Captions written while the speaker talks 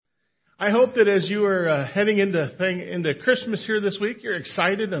I hope that as you are heading into Christmas here this week, you're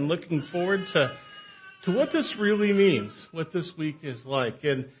excited and looking forward to what this really means, what this week is like.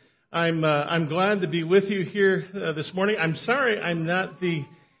 And I'm glad to be with you here this morning. I'm sorry I'm not the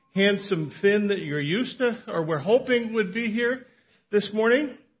handsome Finn that you're used to or we're hoping would be here this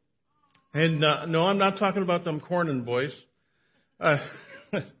morning. And no, I'm not talking about them Cornyn boys. I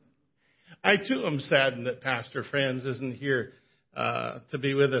too am saddened that Pastor Franz isn't here to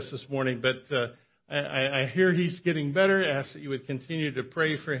be with us this morning, but I hear he's getting better. Ask that you would continue to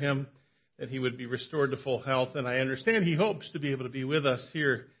pray for him, that he would be restored to full health, and I understand he hopes to be able to be with us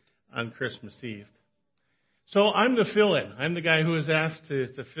here on Christmas Eve. So I'm the fill-in. I'm the guy who is asked to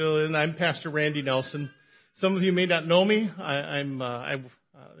fill in. I'm Pastor Randy Nelson. Some of you may not know me. I'm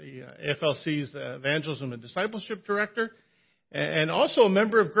the AFLC's Evangelism and Discipleship Director, and also a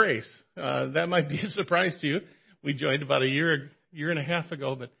member of Grace. That might be a surprise to you. We joined about a year and a half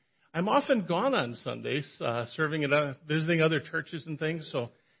ago, but I'm often gone on Sundays, serving at visiting other churches and things. So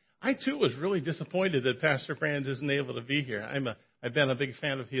I too was really disappointed that Pastor Franz isn't able to be here. I've been a big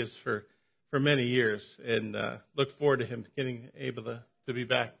fan of his for many years, and look forward to him getting able to be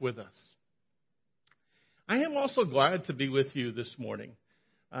back with us. I am also glad to be with you this morning.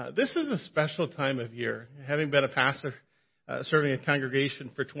 This is a special time of year. Having been a pastor, serving a congregation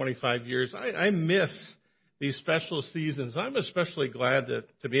for 25 years, I miss these special seasons. I'm especially glad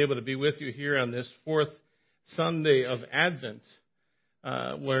to be able to be with you here on this fourth Sunday of Advent,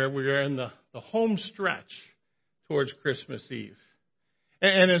 where we're in the home stretch towards Christmas Eve.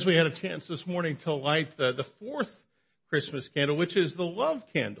 And as we had a chance this morning to light the fourth Christmas candle, which is the love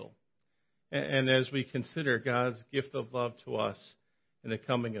candle, and as we consider God's gift of love to us in the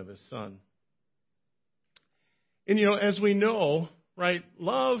coming of His Son. And as we know, right,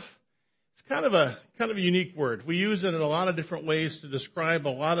 love, it's kind of a unique word. We use it in a lot of different ways to describe a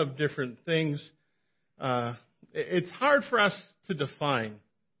lot of different things. It's hard for us to define.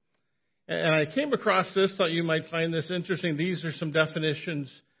 And I came across this, thought you might find this interesting. These are some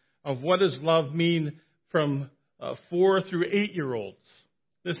definitions of what does love mean from 4 through 8-year-olds.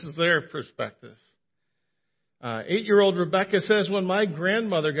 This is their perspective. 8-year-old Rebecca says, when my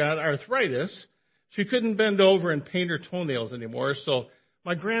grandmother got arthritis, she couldn't bend over and paint her toenails anymore, so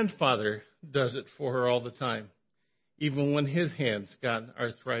my grandfather does it for her all the time, even when his hands got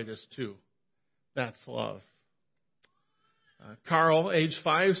arthritis too. That's love. Carl, age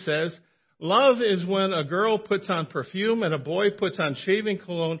 5, says, love is when a girl puts on perfume and a boy puts on shaving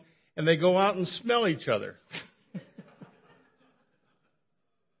cologne and they go out and smell each other.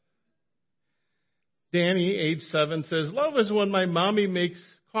 Danny, age 7, says, love is when my mommy makes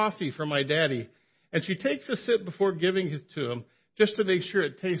coffee for my daddy and she takes a sip before giving it to him just to make sure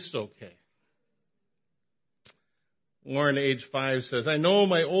it tastes okay. Lauren, age 5, says, I know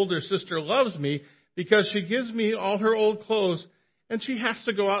my older sister loves me because she gives me all her old clothes and she has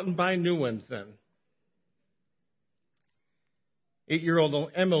to go out and buy new ones then.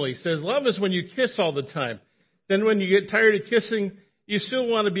 8-year-old Emily says, love is when you kiss all the time. Then when you get tired of kissing, you still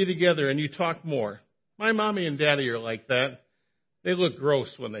want to be together and you talk more. My mommy and daddy are like that. They look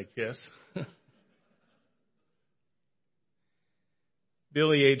gross when they kiss.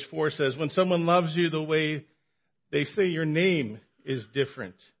 Billy, age 4, says, when someone loves you the way they say your name is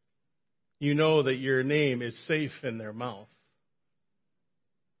different, you know that your name is safe in their mouth.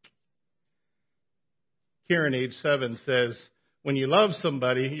 Karen, age 7, says, when you love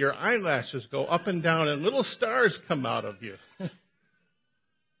somebody, your eyelashes go up and down and little stars come out of you. And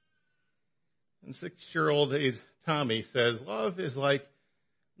 6-year-old Tommy says, love is like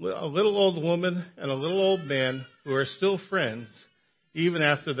a little old woman and a little old man who are still friends even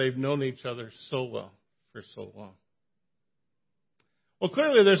after they've known each other so well for so long. Well,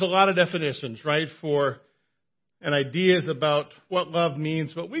 clearly there's a lot of definitions, right, for and ideas about what love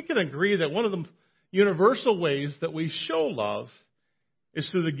means, but we can agree that one of the universal ways that we show love is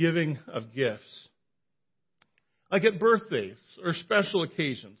through the giving of gifts. Like at birthdays or special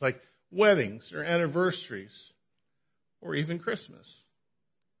occasions, like weddings or anniversaries, or even Christmas.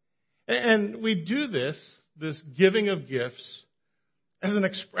 And we do this giving of gifts, as an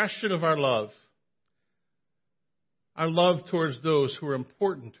expression of our love towards those who are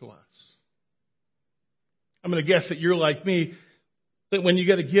important to us. I'm going to guess that you're like me, that when you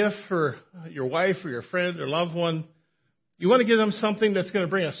get a gift for your wife or your friend or loved one, you want to give them something that's going to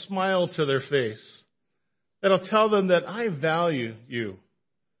bring a smile to their face, that'll tell them that I value you,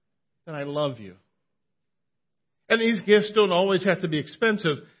 that I love you. And these gifts don't always have to be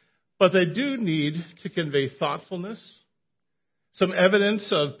expensive, but they do need to convey thoughtfulness, some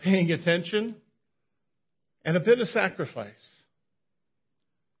evidence of paying attention, and a bit of sacrifice.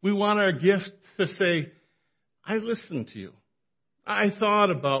 We want our gift to say, I listened to you. I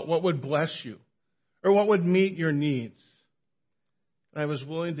thought about what would bless you or what would meet your needs. And I was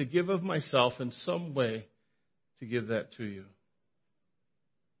willing to give of myself in some way to give that to you.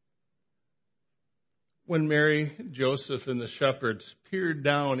 When Mary, Joseph, and the shepherds peered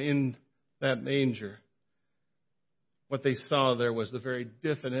down in that manger, what they saw there was the very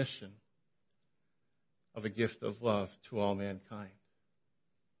definition of a gift of love to all mankind.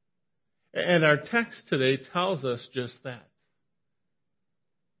 And our text today tells us just that.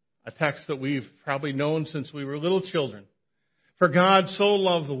 A text that we've probably known since we were little children. For God so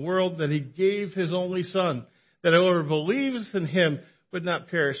loved the world that he gave his only Son, that whoever believes in him would not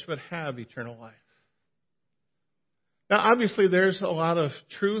perish but have eternal life. Now, obviously, there's a lot of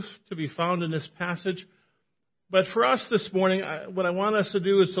truth to be found in this passage. But for us this morning, what I want us to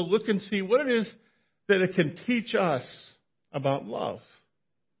do is to look and see what it is that it can teach us about love.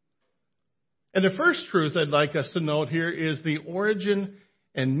 And the first truth I'd like us to note here is the origin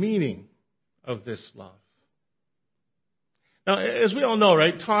and meaning of this love. Now, as we all know,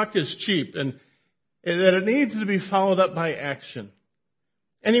 right, talk is cheap, and that it needs to be followed up by action.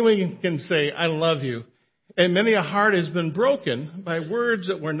 Anyone can say, I love you. And many a heart has been broken by words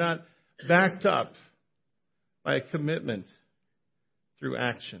that were not backed up by a commitment through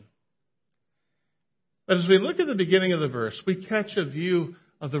action. But as we look at the beginning of the verse, we catch a view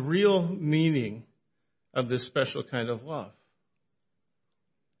of the real meaning of this special kind of love.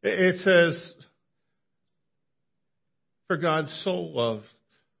 It says, for God so loved.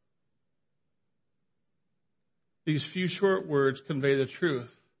 These few short words convey the truth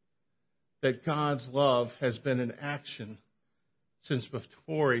that God's love has been in action since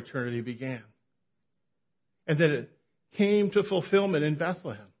before eternity began. And that it came to fulfillment in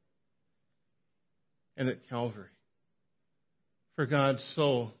Bethlehem and at Calvary. For God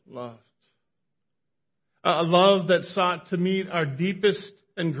so loved. A love that sought to meet our deepest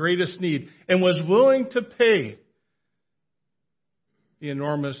and greatest need and was willing to pay the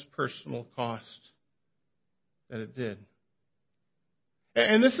enormous personal cost that it did.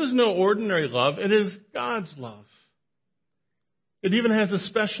 And this is no ordinary love. It is God's love. It even has a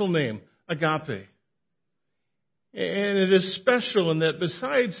special name, agape. And it is special in that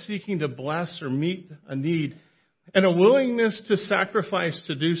besides seeking to bless or meet a need and a willingness to sacrifice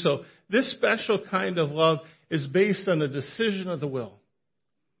to do so, this special kind of love is based on a decision of the will.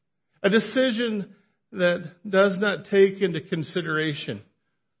 A decision that does not take into consideration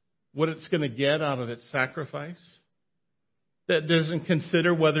what it's going to get out of its sacrifice. That doesn't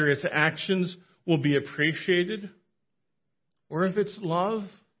consider whether its actions will be appreciated or if its love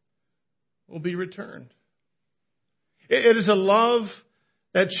will be returned. It is a love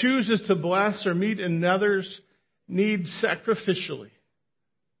that chooses to bless or meet another's need sacrificially,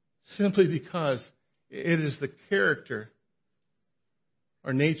 simply because it is the character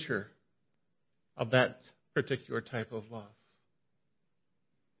or nature of that particular type of love.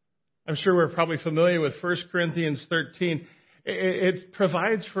 I'm sure we're probably familiar with 1 Corinthians 13. It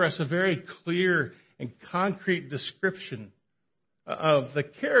provides for us a very clear and concrete description of the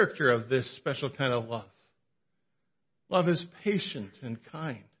character of this special kind of love. Love is patient and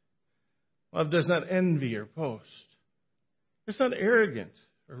kind. Love does not envy or boast. It's not arrogant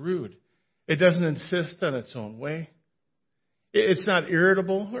or rude. It doesn't insist on its own way. It's not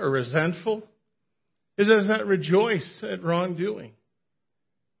irritable or resentful. It does not rejoice at wrongdoing,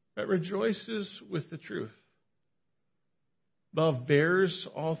 but rejoices with the truth. Love bears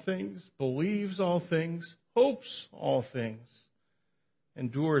all things, believes all things, hopes all things,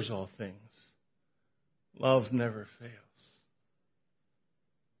 endures all things. Love never fails.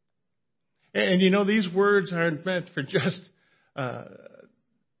 And you know, these words aren't meant for just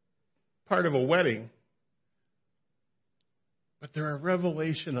part of a wedding, but they're a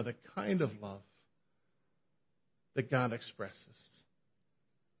revelation of the kind of love that God expresses.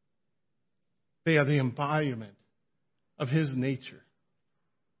 They are the embodiment of his nature,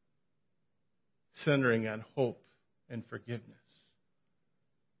 centering on hope and forgiveness.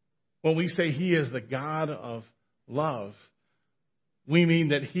 When we say he is the God of love, we mean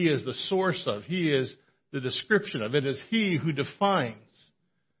that he is the source of, he is the description of, it is he who defines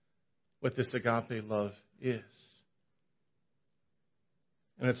what this agape love is.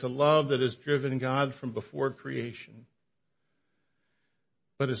 And it's a love that has driven God from before creation,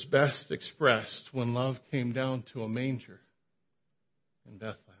 but is best expressed when love came down to a manger in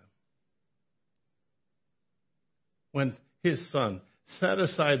Bethlehem. When his Son set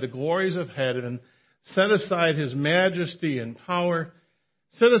aside the glories of heaven, set aside his majesty and power,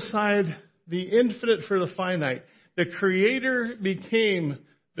 set aside the infinite for the finite, the Creator became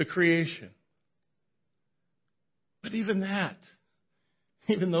the creation. But even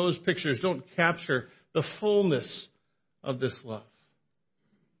those pictures don't capture the fullness of this love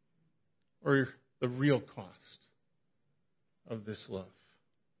or the real cost of this love.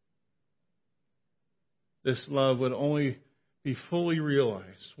 This love would only be fully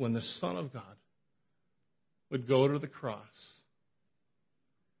realized when the Son of God would go to the cross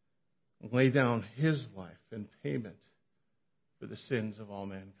and lay down his life in payment for the sins of all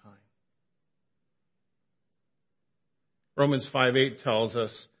mankind. Romans 5:8 tells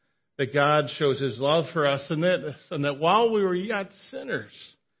us that God shows his love for us and that while we were yet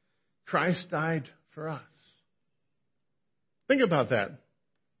sinners, Christ died for us. Think about that.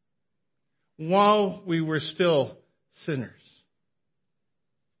 While we were still sinners.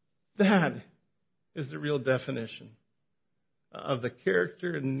 That is the real definition of the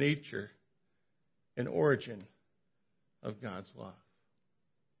character and nature and origin of God's love.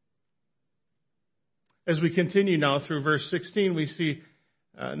 As we continue now through verse 16, we see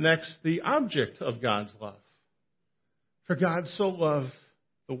next the object of God's love. For God so loved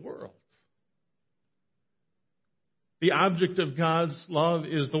the world. The object of God's love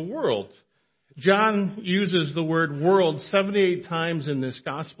is the world. John uses the word world 78 times in this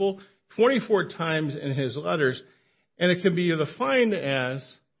gospel, 24 times in his letters, and it can be defined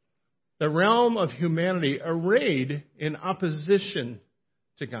as the realm of humanity arrayed in opposition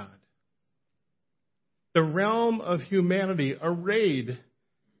to God. The realm of humanity arrayed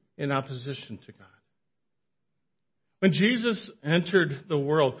in opposition to God. When Jesus entered the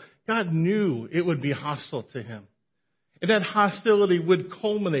world, God knew it would be hostile to him. And that hostility would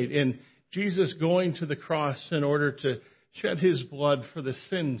culminate in Jesus going to the cross in order to shed his blood for the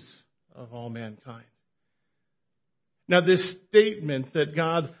sins of all mankind. Now, this statement that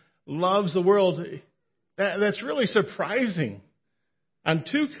God loves the world, that's really surprising on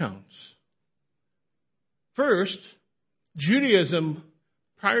two counts. First, Judaism,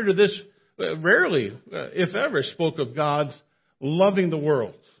 prior to this, rarely, if ever, spoke of God's loving the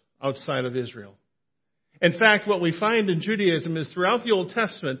world outside of Israel. In fact, what we find in Judaism is throughout the Old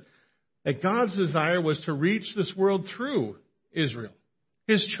Testament that God's desire was to reach this world through Israel,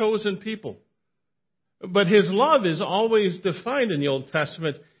 his chosen people. But his love is always defined in the Old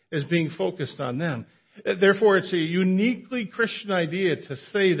Testament as being focused on them. Therefore, it's a uniquely Christian idea to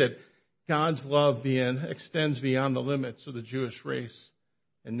say that God's love extends beyond the limits of the Jewish race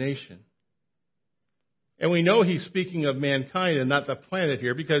and nation. And we know he's speaking of mankind and not the planet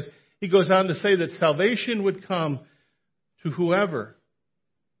here, because he goes on to say that salvation would come to whoever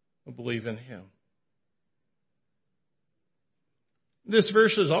will believe in him. This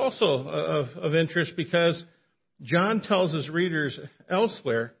verse is also of interest because John tells his readers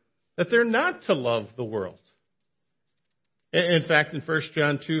elsewhere that they're not to love the world. In fact, in 1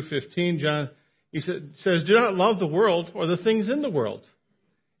 John 2:15, John says, "Do not love the world or the things in the world.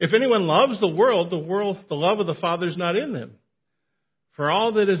 If anyone loves the world, the love of the Father is not in them. For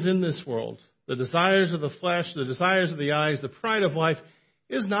all that is in this world, the desires of the flesh, the desires of the eyes, the pride of life,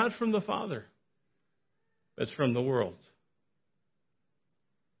 is not from the Father, but it's from the world."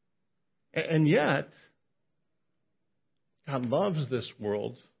 And yet, God loves this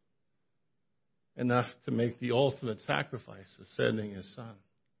world enough to make the ultimate sacrifice of sending his Son.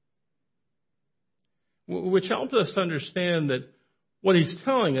 Which helps us understand that what he's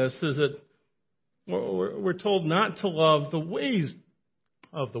telling us is that we're told not to love the ways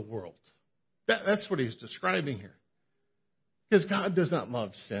of the world. That's what he's describing here. Because God does not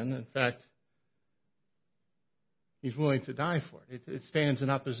love sin. In fact, he's willing to die for it. It stands in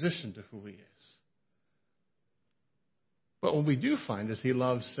opposition to who he is. But what we do find is he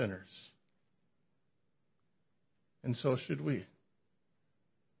loves sinners. And so should we.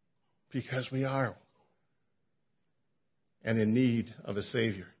 Because we are and in need of a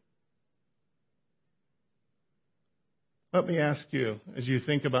Savior. Let me ask you, as you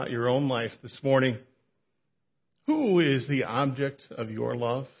think about your own life this morning, who is the object of your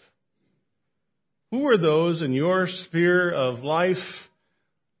love? Who are those in your sphere of life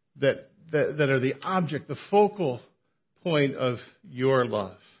that are the object, the focal point of your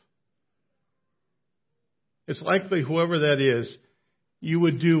love? It's likely whoever that is, you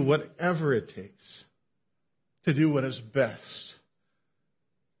would do whatever it takes to do what is best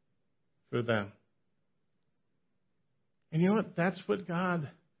for them. And you know what? That's what God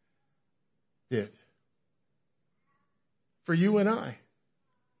did for you and I.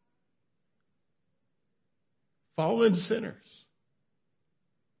 Fallen sinners.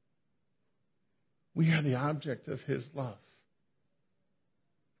 We are the object of his love.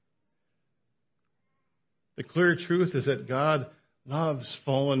 The clear truth is that God loves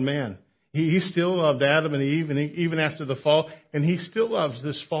fallen man. He still loved Adam and Eve, and even after the fall, and He still loves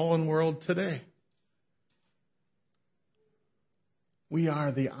this fallen world today. We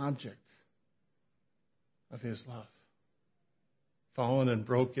are the object of His love, fallen and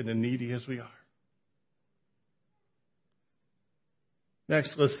broken and needy as we are.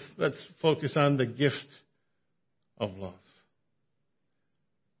 Next, let's focus on the gift of love.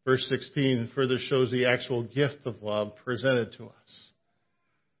 Verse 16 further shows the actual gift of love presented to us.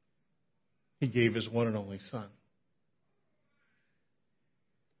 He gave His one and only Son.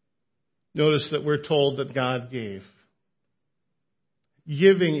 Notice that we're told that God gave.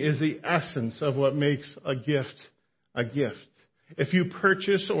 Giving is the essence of what makes a gift a gift. If you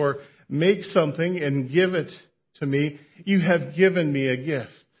purchase or make something and give it to me, you have given me a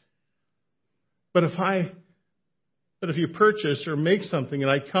gift. But if you purchase or make something and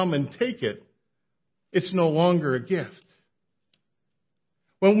I come and take it, it's no longer a gift.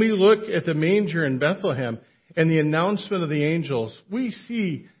 When we look at the manger in Bethlehem and the announcement of the angels, we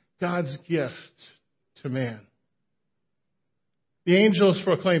see God's gift to man. The angels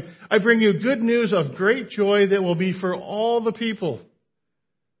proclaim, I bring you good news of great joy that will be for all the people.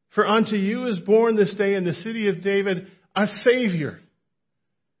 For unto you is born this day in the city of David a Savior,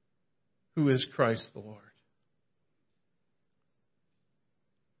 who is Christ the Lord.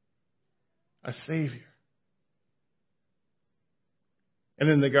 A Savior. And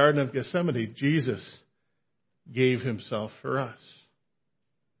in the Garden of Gethsemane, Jesus gave Himself for us.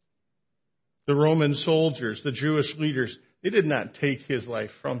 The Roman soldiers, the Jewish leaders, they did not take His life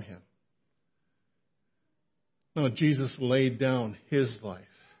from Him. No, Jesus laid down His life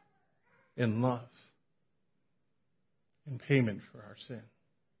in love, in payment for our sin.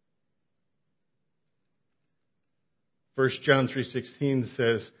 1 John 3:16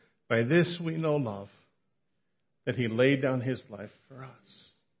 says, by this we know love, that He laid down His life for us.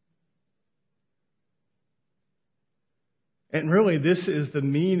 And really, this is the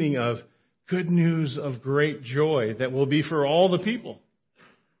meaning of good news of great joy that will be for all the people.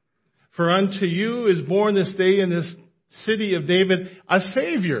 For unto you is born this day in this city of David a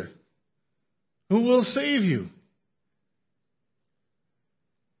Savior who will save you.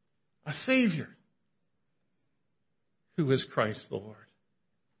 A Savior who is Christ the Lord.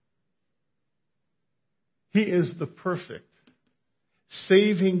 He is the perfect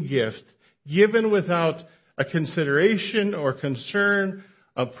saving gift given without a consideration or concern,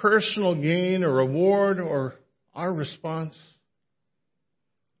 a personal gain or reward or our response.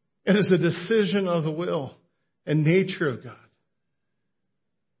 It is a decision of the will and nature of God.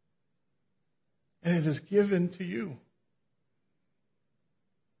 And it is given to you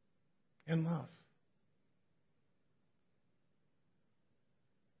in love.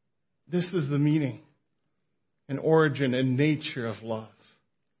 This is the meaning and origin and nature of love.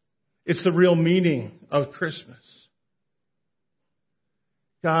 It's the real meaning of Christmas.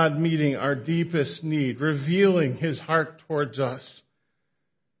 God meeting our deepest need, revealing His heart towards us,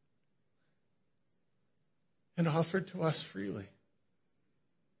 and offered to us freely,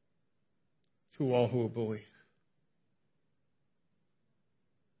 to all who believe.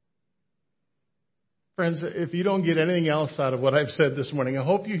 Friends, if you don't get anything else out of what I've said this morning, I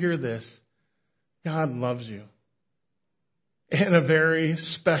hope you hear this. God loves you in a very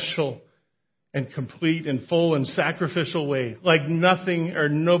special and complete and full and sacrificial way, like nothing or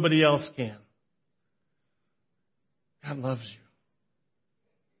nobody else can. God loves you.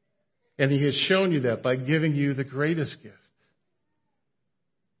 And He has shown you that by giving you the greatest gift.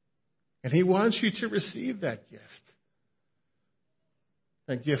 And He wants you to receive that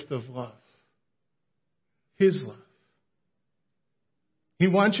gift of love, His love. He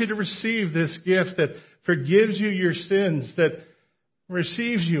wants you to receive this gift that forgives you your sins, that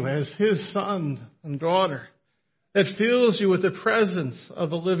receives you as His son and daughter, that fills you with the presence of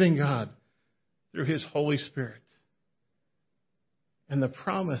the living God through His Holy Spirit. And the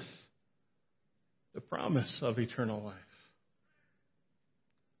promise of eternal life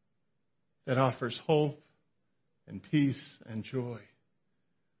that offers hope and peace and joy.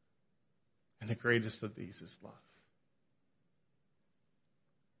 And the greatest of these is love.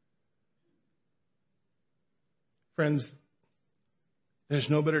 Friends, there's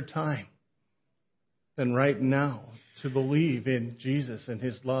no better time than right now to believe in Jesus and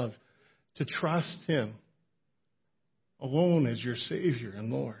His love, to trust Him alone as your Savior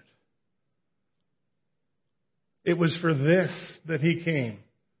and Lord. It was for this that He came,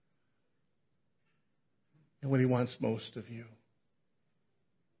 and what He wants most of you.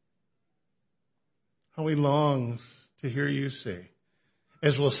 How He longs to hear you say,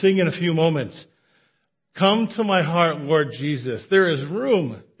 as we'll sing in a few moments, Come to my heart, Lord Jesus. There is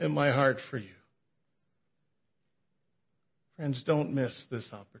room in my heart for you. Friends, don't miss this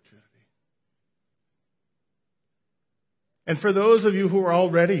opportunity. And for those of you who are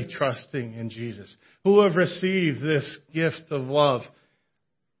already trusting in Jesus, who have received this gift of love,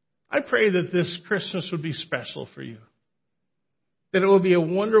 I pray that this Christmas would be special for you. That it will be a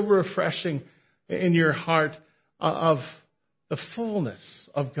wonderful refreshing in your heart of the fullness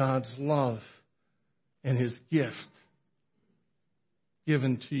of God's love and His gift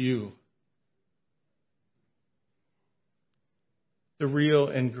given to you. The real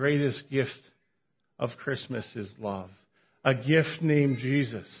and greatest gift of Christmas is love. A gift named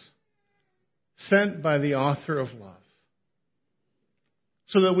Jesus, sent by the author of love,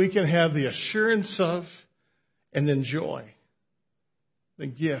 so that we can have the assurance of and enjoy the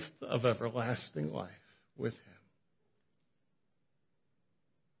gift of everlasting life with Him.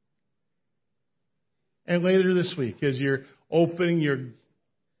 And later this week, as you're opening your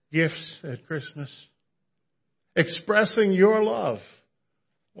gifts at Christmas, expressing your love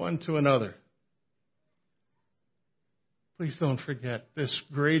one to another, please don't forget this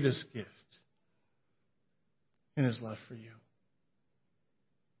greatest gift in His love for you.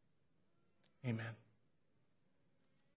 Amen.